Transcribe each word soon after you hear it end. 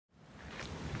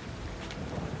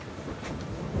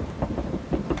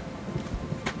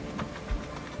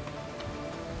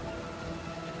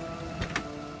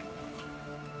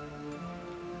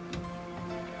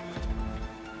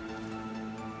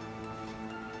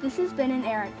This is Ben and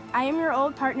Eric. I am your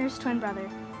old partner's twin brother.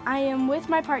 I am with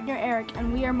my partner Eric,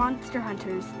 and we are monster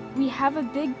hunters. We have a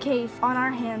big case on our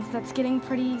hands that's getting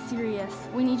pretty serious.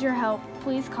 We need your help.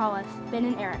 Please call us, Ben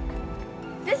and Eric.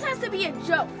 This has to be a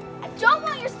joke. I don't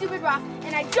want your stupid rock,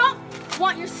 and I don't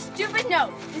want your stupid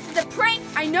note. This is a prank.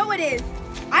 I know it is.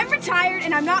 I'm retired,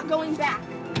 and I'm not going back.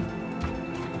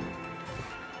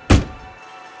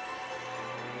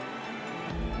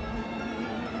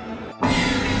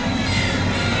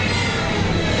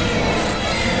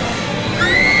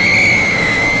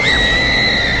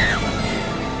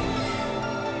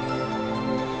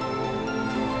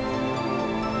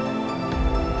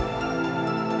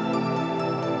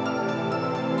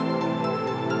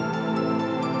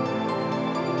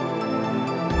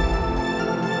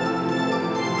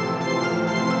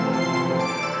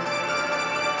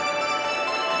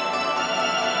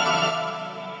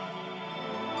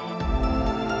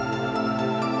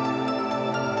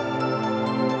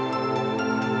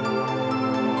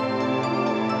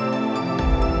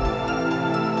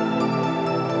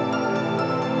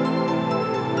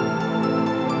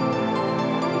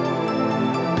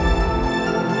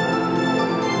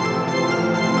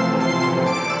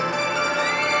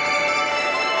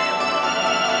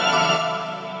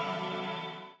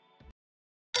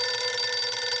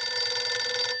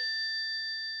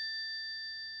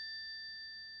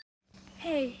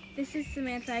 Hey, this is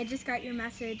Samantha. I just got your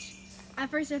message. At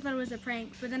first I thought it was a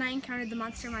prank, but then I encountered the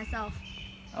monster myself.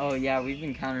 Oh yeah, we've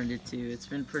encountered it too. It's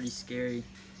been pretty scary.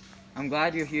 I'm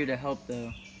glad you're here to help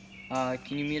though.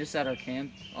 Can you meet us at our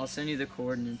camp? I'll send you the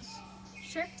coordinates.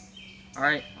 Sure.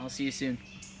 Alright, I'll see you soon.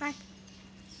 Bye.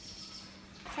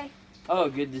 Hey. Oh,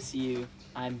 good to see you.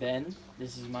 I'm Ben.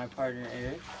 This is my partner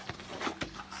Eric.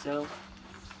 So,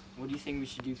 what do you think we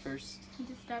should do first?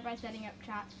 Just start by setting up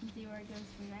traps and see where it goes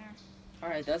from there.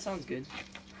 Alright, that sounds good.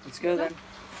 Let's go then.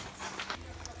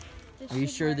 Are you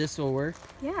sure this will work?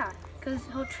 Yeah, because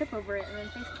he'll trip over it and then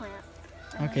face plant.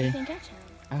 Okay. You can catch him.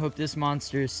 I hope this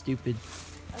monster is stupid.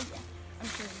 Oh yeah, I'm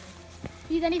sure he is.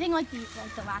 He's anything like the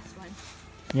last one.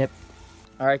 Yep.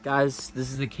 Alright guys,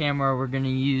 this is the camera we're going to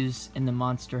use in the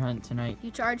monster hunt tonight. You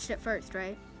charged it first,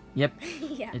 right? Yep.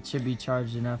 Yeah. It should be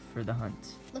charged enough for the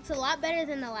hunt. Looks a lot better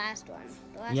than the last one.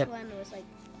 The last one was like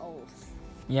old.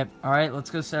 Yep. Alright, let's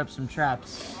go set up some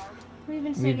traps. We've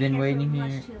been waiting here.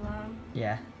 here. Much too long.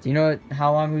 Yeah. Do you know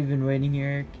how long we've been waiting here,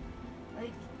 Eric?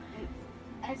 Like,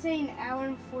 I'd say an hour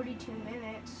and 42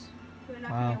 minutes. We're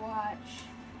not Wow. gonna watch.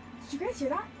 Did you guys hear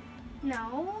that?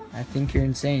 No. I think you're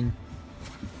insane.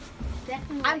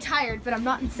 Definitely. I'm tired, but I'm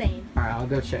not insane. Alright, I'll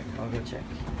go check.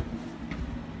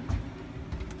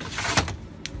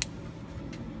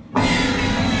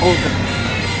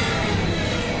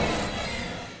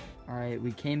 Alright,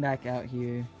 we came back out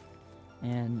here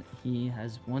and he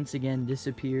has once again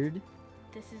disappeared.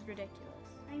 This is ridiculous.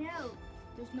 I know.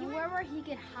 There's nowhere where he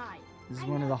could hide. This is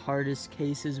one of the hardest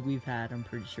cases we've had, I'm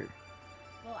pretty sure.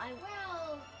 Well,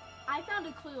 I found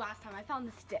a clue last time. I found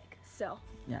the stick. So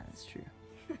Yeah, that's true.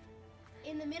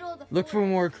 in the middle of the Look for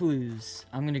more clues.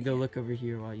 I'm gonna go look over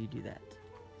here while you do that.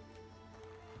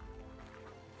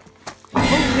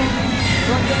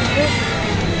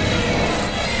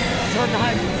 It's hard to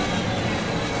hide.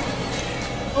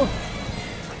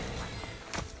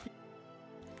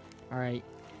 Alright,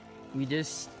 we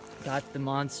just got the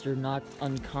monster knocked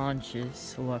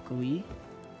unconscious, luckily.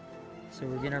 So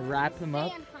we're gonna wrap him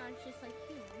up. unconscious like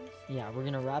humans. Yeah, we're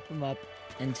gonna wrap him up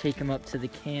and take him up to the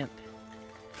camp.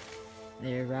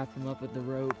 There, wrap him up with the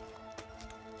rope.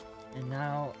 And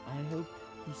now, I hope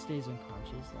he stays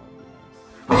unconscious. That would be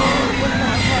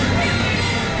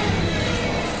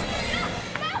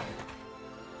nice.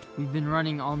 We've been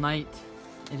running all night.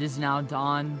 It is now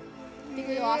dawn. I think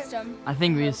we lost him. I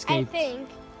think we escaped. I think.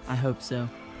 I hope so.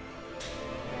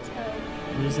 Let's go.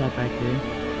 What is that back there?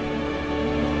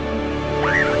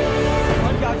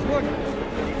 Run, guys, run!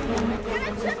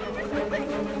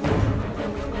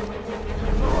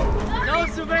 No,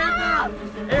 Samantha!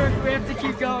 Eric, we have to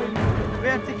keep going. We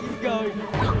have to keep going.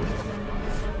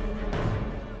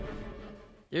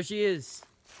 There she is.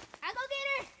 I'll go get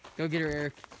her. Go get her,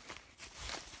 Eric.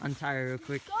 Untie her real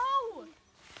quick. Go.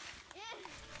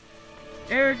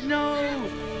 Eric, no!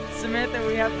 Samantha,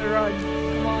 we have to run.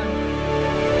 Come on.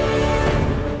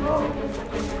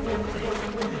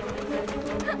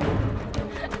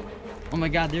 Oh my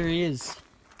god, there he is.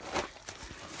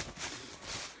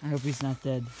 I hope he's not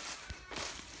dead.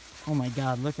 Oh my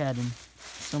god, look at him.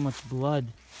 So much blood.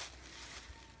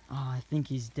 Oh, I think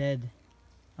he's dead.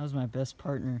 That was my best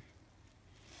partner.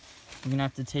 We're gonna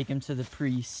have to take him to the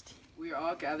priest. We are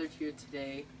all gathered here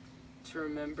today to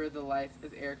remember the life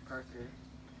of Eric Parker.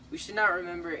 We should not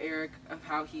remember Eric of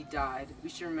how he died. We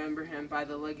should remember him by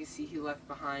the legacy he left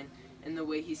behind and the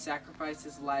way he sacrificed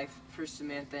his life for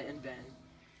Samantha and Ben.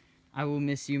 I will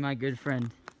miss you, my good friend.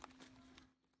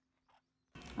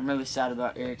 I'm really sad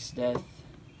about Eric's death.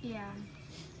 Yeah.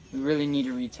 We really need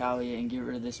to retaliate and get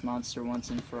rid of this monster once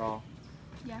and for all.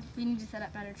 Yeah, we need to set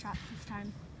up better traps this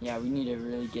time. Yeah, we need to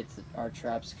really get our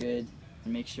traps good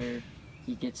and make sure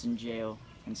he gets in jail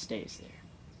and stays there.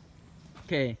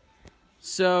 Okay,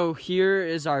 so here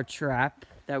is our trap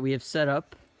that we have set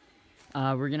up.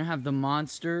 We're gonna have the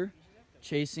monster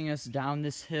chasing us down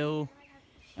this hill,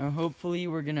 and hopefully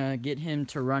we're gonna get him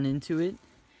to run into it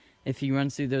if he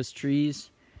runs through those trees.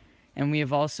 And we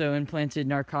have also implanted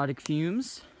narcotic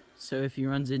fumes, so if he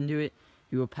runs into it,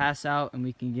 he will pass out and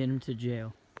we can get him to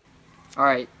jail.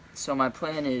 Alright, so my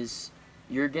plan is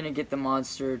you're gonna get the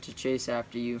monster to chase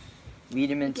after you, lead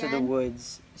him into the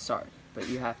woods. Sorry, but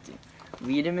you have to.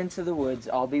 Lead him into the woods.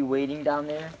 I'll be waiting down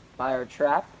there by our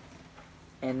trap,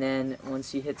 and then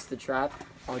once he hits the trap,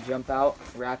 I'll jump out,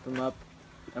 wrap him up,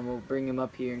 and we'll bring him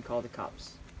up here and call the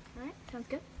cops. Alright, sounds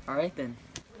good. Alright then.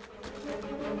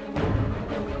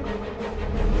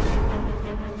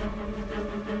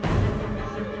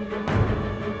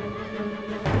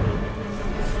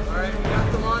 Alright, we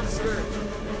got the monster.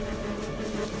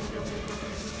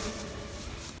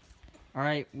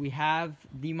 Alright, we have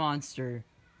the monster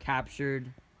captured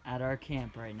at our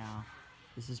camp right now.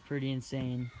 This is pretty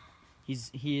insane.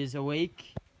 He is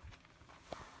awake.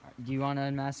 Do you want to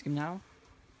unmask him now?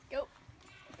 Go.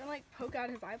 I'm gonna like poke out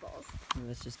his eyeballs.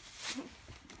 Let's just...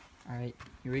 Alright,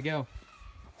 here we go.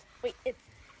 Wait, it's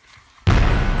the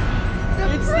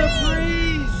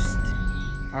priest!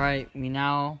 Alright, we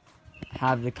now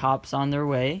have the cops on their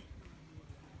way,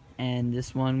 and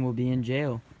this one will be in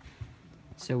jail.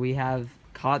 So we have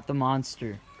caught the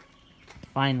monster.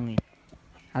 Finally.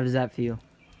 How does that feel?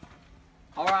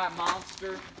 Alright,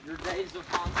 monster, your days of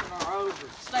haunting are over.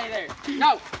 Stay there.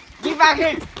 No! Get back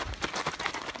here!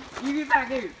 You get back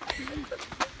here!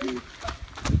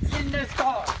 Get in this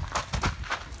car!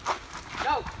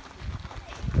 No!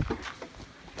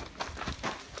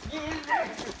 Get in there!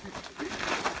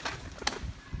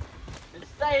 And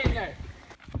stay in there!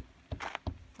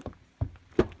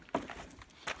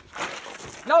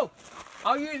 No!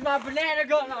 I'll use my banana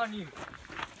gun on you!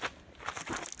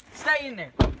 Stay in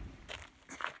there!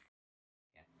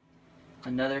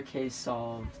 Another case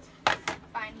solved.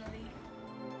 finally.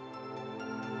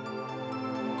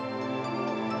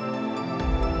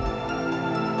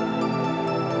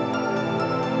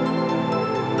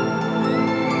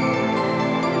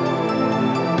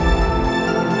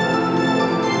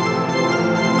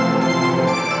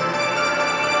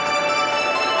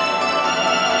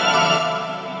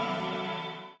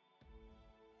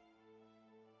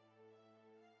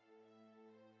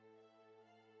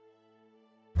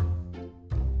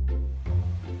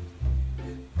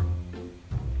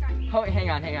 Oh, hang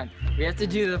on. We have to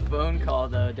do the phone call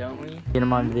though, don't we? Get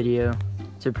him on video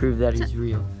to prove that he's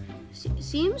real.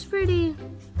 Seems pretty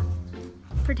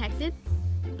protected.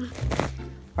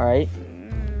 Alright,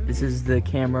 this is the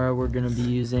camera we're gonna be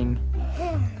using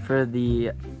for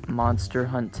the monster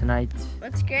hunt tonight.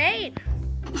 Looks great.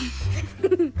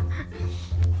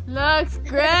 Looks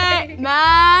great,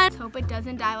 man. Let's hope it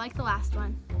doesn't die like the last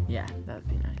one. Yeah, that'd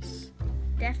be nice.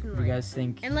 Definitely. What do you guys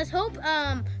think? And let's hope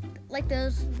like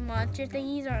those monster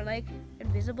thingies are like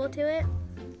invisible to it.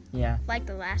 Yeah. Like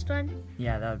the last one.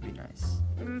 Yeah, that would be nice.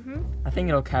 Mm-hmm. I think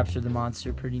it'll capture the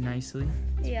monster pretty nicely.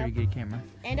 It's a pretty good camera.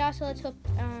 And also let's hope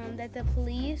that the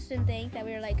police didn't think that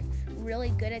we were like really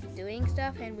good at doing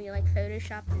stuff and we like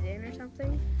photoshopped it in or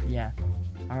something. Yeah.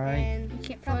 Alright. And you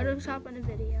can't Photoshop in a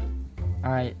video.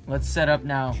 Alright, let's set up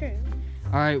now. True.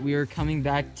 Alright, we are coming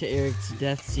back to Eric's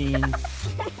death scene.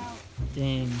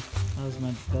 Dang, that was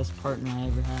my best partner I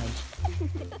ever had.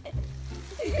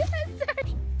 I'm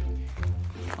sorry.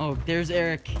 Oh, there's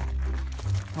Eric.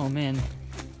 Oh man.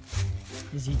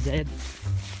 Is he dead?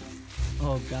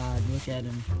 Oh God, look at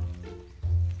him.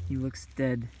 He looks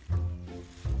dead.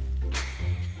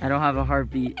 I don't have a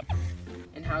heartbeat.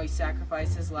 And how he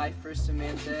sacrificed his life for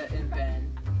Samantha and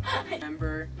Ben.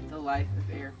 Remember the life of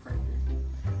Eric Parker.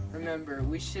 Remember,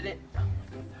 we shouldn't... Oh my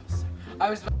God, that was so... I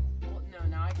was... Well, no,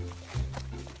 now I...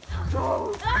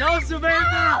 No,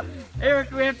 Samantha!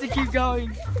 Eric, we have to keep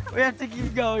going. We have to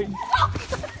keep going.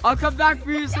 I'll come back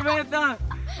for you, Samantha!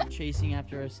 Chasing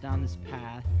after us down this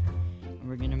path. And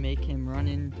we're gonna make him run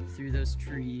in through those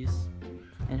trees.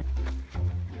 And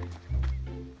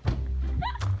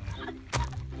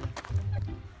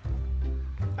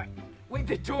Wait,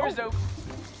 the door's open.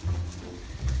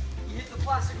 you hit the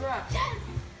plastic wrap.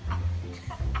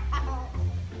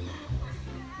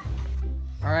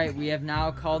 Alright, we have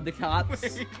now called the cops.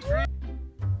 Wait,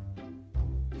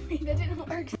 that didn't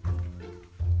work.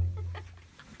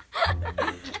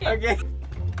 Okay.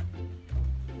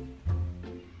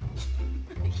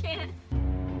 I can't.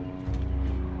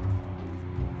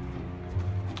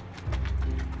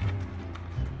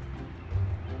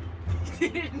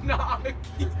 Did not.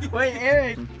 Wait,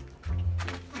 Eric!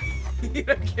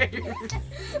 Okay.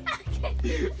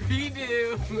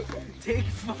 Redo. Take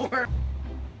 4.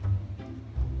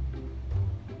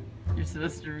 You're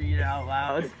supposed to read it out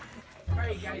loud.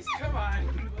 Alright, guys, come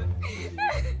on.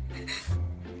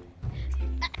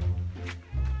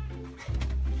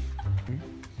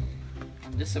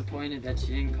 I'm disappointed that she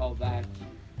didn't call back.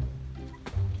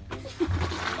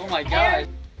 Oh my god!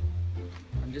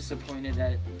 I'm disappointed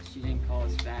that she didn't call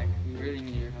us back. We really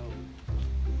need her help.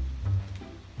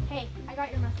 Hey, I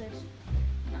got your message.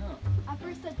 Oh. At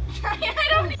first I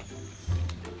don't.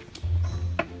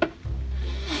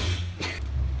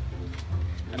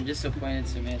 I'm disappointed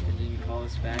Samantha didn't call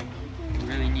us back. We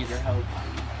really need her help.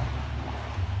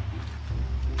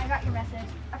 I got your message.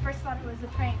 At first I thought it was a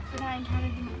prank, but then I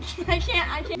encountered the I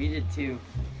can't. We did too.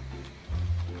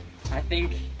 I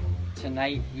think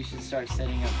tonight we should start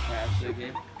setting up traps,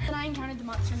 okay? Then I encountered the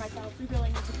monster myself. We really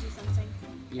need to do something.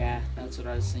 Yeah, that's what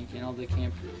I was thinking. All the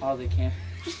camp.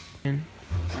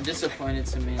 I'm disappointed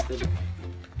Samantha.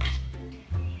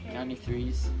 Got any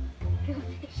threes?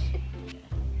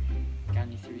 Got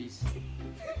any threes?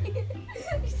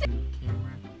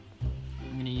 Camera.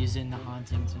 I'm gonna use it in the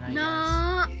haunting tonight,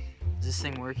 guys. Is this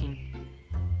thing working?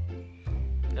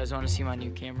 You guys want to see my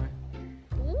new camera?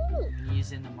 Ooh, I'm gonna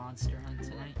use it in the monster hunt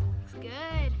tonight. it's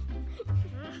good.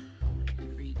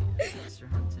 Great monster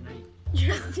hunt tonight.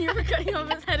 You're cutting off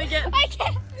his head again. I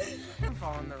can't. I'm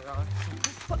following the rock.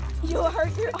 You'll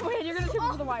hurt your. Oh my god, you're gonna trip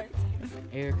over the wire.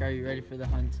 Eric, are you ready for the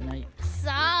hunt tonight?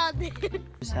 Solid.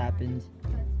 Just happened.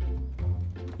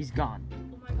 He's gone.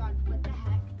 Oh my god, what the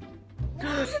heck?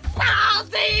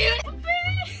 Salty, you